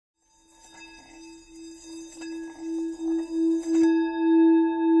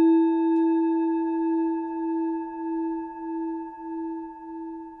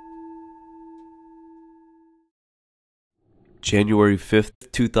January 5th,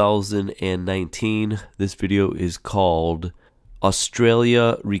 2019. This video is called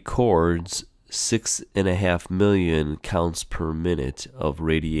Australia Records 6.5 million counts per minute of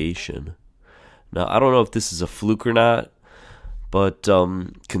radiation. Now, I don't know if this is a fluke or not, but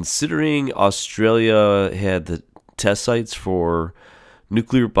considering Australia had the test sites for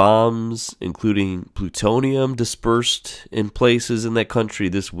nuclear bombs, including plutonium dispersed in places in that country,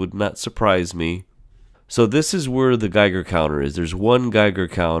 this would not surprise me. So this is where the Geiger counter is. There's one Geiger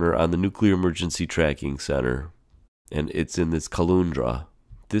counter on the Nuclear Emergency Tracking Center, and it's in this Caloundra.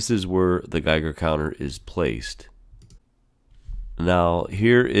 This is where the Geiger counter is placed. Now,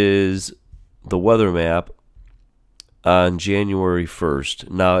 here is the weather map on January 1st.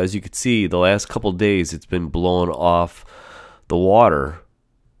 Now, as you can see, the last couple days it's been blowing off the water.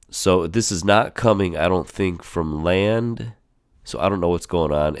 So this is not coming, I don't think, from land. So I don't know what's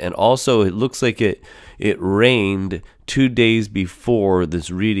going on. And also, it looks like it rained 2 days before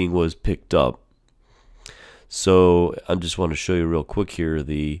this reading was picked up. So I just want to show you real quick here.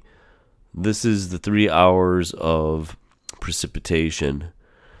 This is the 3 hours of precipitation.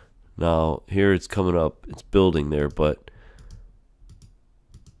 Now, here it's coming up. It's building there, but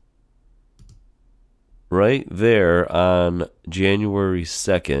right there on January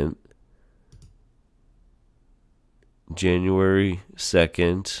 2nd,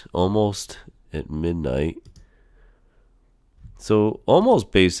 almost at midnight. So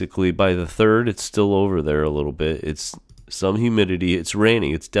almost basically by the 3rd, it's still over there a little bit. It's some humidity. It's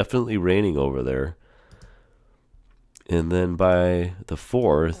raining. It's definitely raining over there. And then by the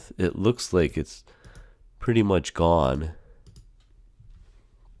 4th, it looks like it's pretty much gone.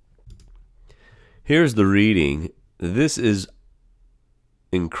 Here's the reading. This is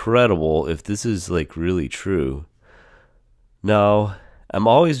incredible if this is like really true. Now, I'm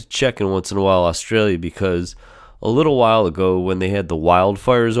always checking once in a while Australia, because a little while ago when they had the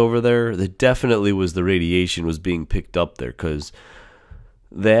wildfires over there, that definitely was the radiation was being picked up there, because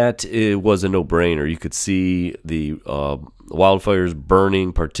that it was a no-brainer. You could see the wildfires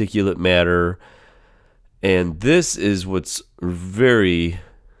burning particulate matter, and this is what's really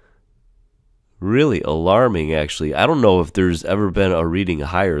alarming, actually. I don't know if there's ever been a reading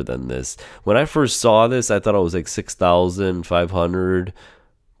higher than this. When I first saw this, I thought it was like 6,500.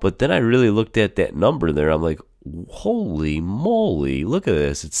 But then I really looked at that number there. I'm like, holy moly, look at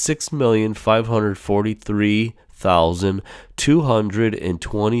this. It's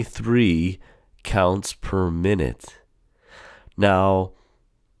 6,543,223 counts per minute. Now,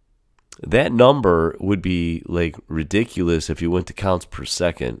 that number would be like ridiculous if you went to counts per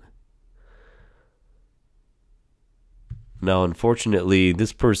second. Now, unfortunately,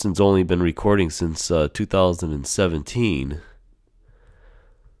 this person's only been recording since 2017.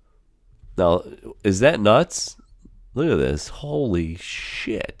 Now, is that nuts? Look at this. Holy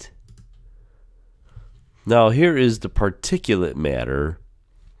shit. Now, here is the particulate matter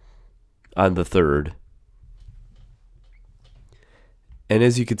on the 3rd. And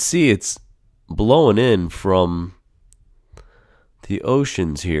as you can see, it's blowing in from the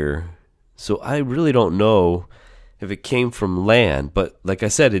oceans here. So I really don't know if it came from land, but like I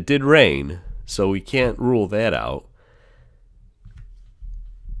said, it did rain, so we can't rule that out.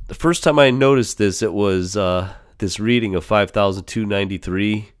 The first time I noticed this, it was this reading of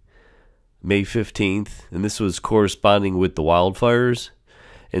 5,293, May 15th, and this was corresponding with the wildfires.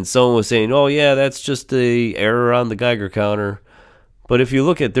 And someone was saying, oh yeah, that's just the error on the Geiger counter. But if you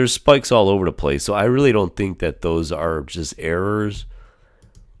look at, there's spikes all over the place, so I really don't think that those are just errors.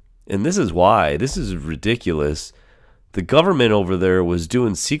 And this is why. This is ridiculous. The government over there was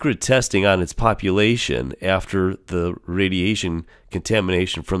doing secret testing on its population after the radiation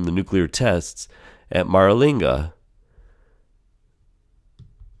contamination from the nuclear tests at Maralinga.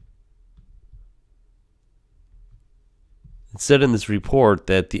 It said in this report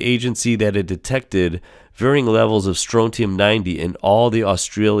that the agency that had detected varying levels of strontium-90 in all the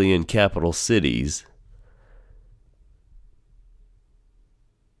Australian capital cities.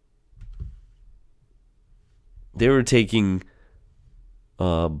 They were taking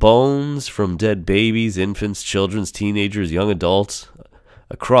bones from dead babies, infants, children, teenagers, young adults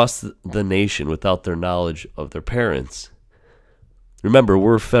across the nation without their knowledge of their parents. Remember,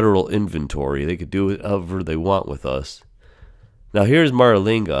 we're federal inventory. They could do whatever they want with us. Now, here's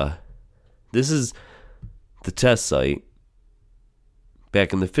Maralinga. This is the test site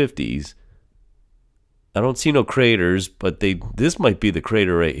back in the 50s. I don't see no craters, but this might be the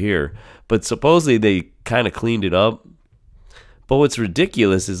crater right here. But supposedly they kind of cleaned it up. But what's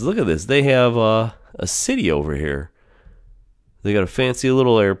ridiculous is, look at this. They have a city over here. They got a fancy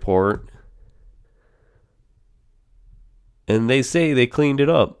little airport. And they say they cleaned it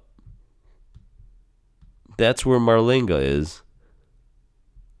up. That's where Marlinga is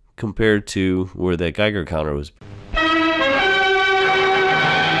compared to where that Geiger counter was.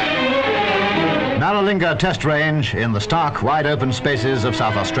 Marlinga Test Range in the stark, wide-open spaces of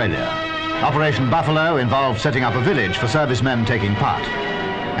South Australia. Operation Buffalo involved setting up a village for servicemen taking part.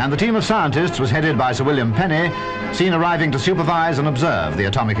 And the team of scientists was headed by Sir William Penny, seen arriving to supervise and observe the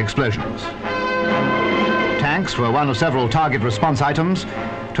atomic explosions. Tanks were one of several target response items.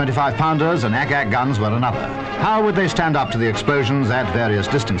 25-pounders and ack-ack guns were another. How would they stand up to the explosions at various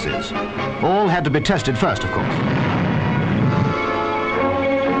distances? All had to be tested first, of course.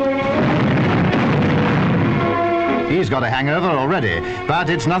 He's got a hangover already, but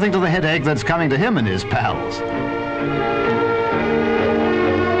it's nothing to the headache that's coming to him and his pals.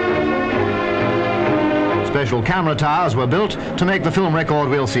 Special camera towers were built to make the film record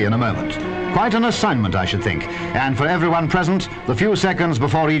we'll see in a moment. Quite an assignment, I should think. And for everyone present, the few seconds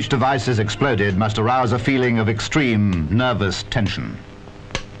before each device is exploded must arouse a feeling of extreme nervous tension.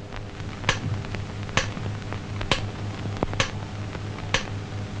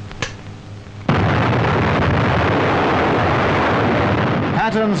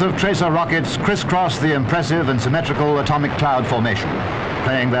 Patterns of tracer rockets crisscross the impressive and symmetrical atomic cloud formation,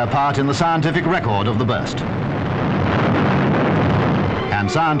 playing their part in the scientific record of the burst.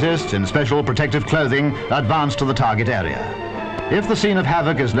 And scientists in special protective clothing advance to the target area. If the scene of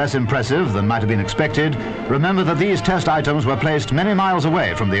havoc is less impressive than might have been expected, remember that these test items were placed many miles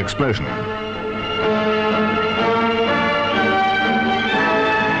away from the explosion.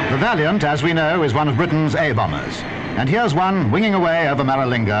 The Valiant, as we know, is one of Britain's A-bombers. And here's one winging away over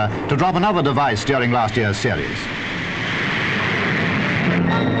Maralinga to drop another device during last year's series.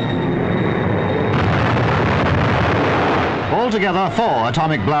 Altogether, 4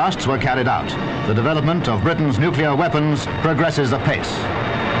 atomic blasts were carried out. The development of Britain's nuclear weapons progresses apace.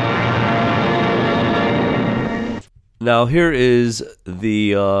 Now here is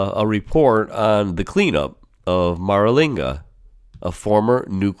a report on the cleanup of Maralinga, a former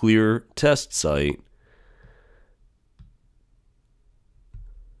nuclear test site.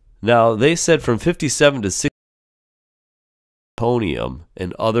 Now, they said from 57 to 60 plutonium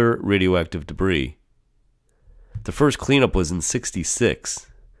and other radioactive debris. The first cleanup was in 66.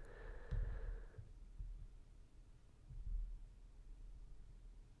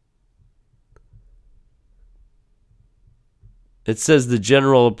 It says the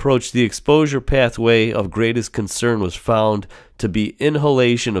general approach, the exposure pathway of greatest concern was found to be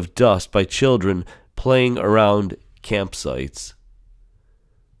inhalation of dust by children playing around campsites.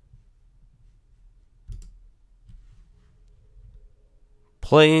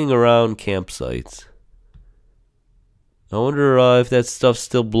 Playing around campsites. I wonder if that stuff's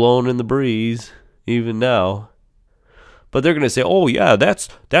still blowing in the breeze, even now. But they're going to say, oh yeah, that's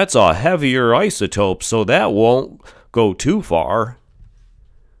a heavier isotope, so that won't go too far.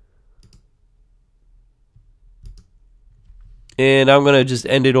 And I'm going to just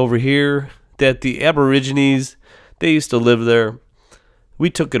end it over here, that the Aborigines, they used to live there. We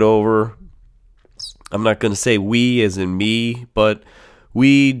took it over. I'm not going to say we as in me, but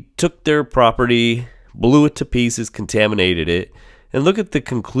we took their property, blew it to pieces, contaminated it. And look at the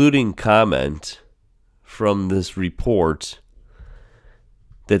concluding comment from this report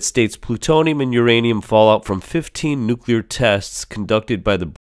that states plutonium and uranium fallout from 15 nuclear tests conducted by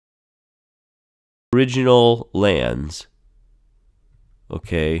the original lands.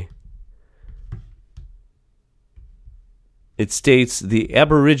 Okay. It states the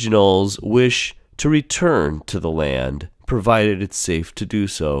Aboriginals wish to return to the land, provided it's safe to do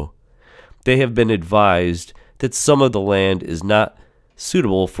so. They have been advised that some of the land is not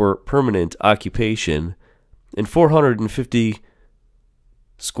suitable for permanent occupation, and 450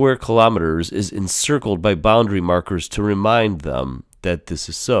 square kilometers is encircled by boundary markers to remind them that this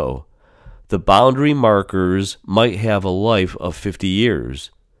is so. The boundary markers might have a life of 50 years,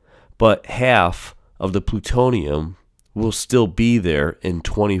 but half of the plutonium will still be there in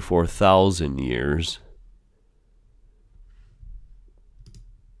 24,000 years.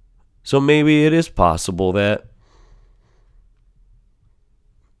 So maybe it is possible that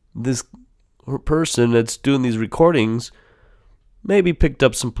this person that's doing these recordings maybe picked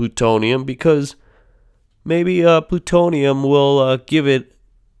up some plutonium, because maybe plutonium will give it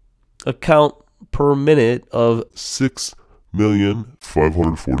a count per minute of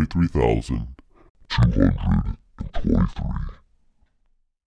 6,543,223.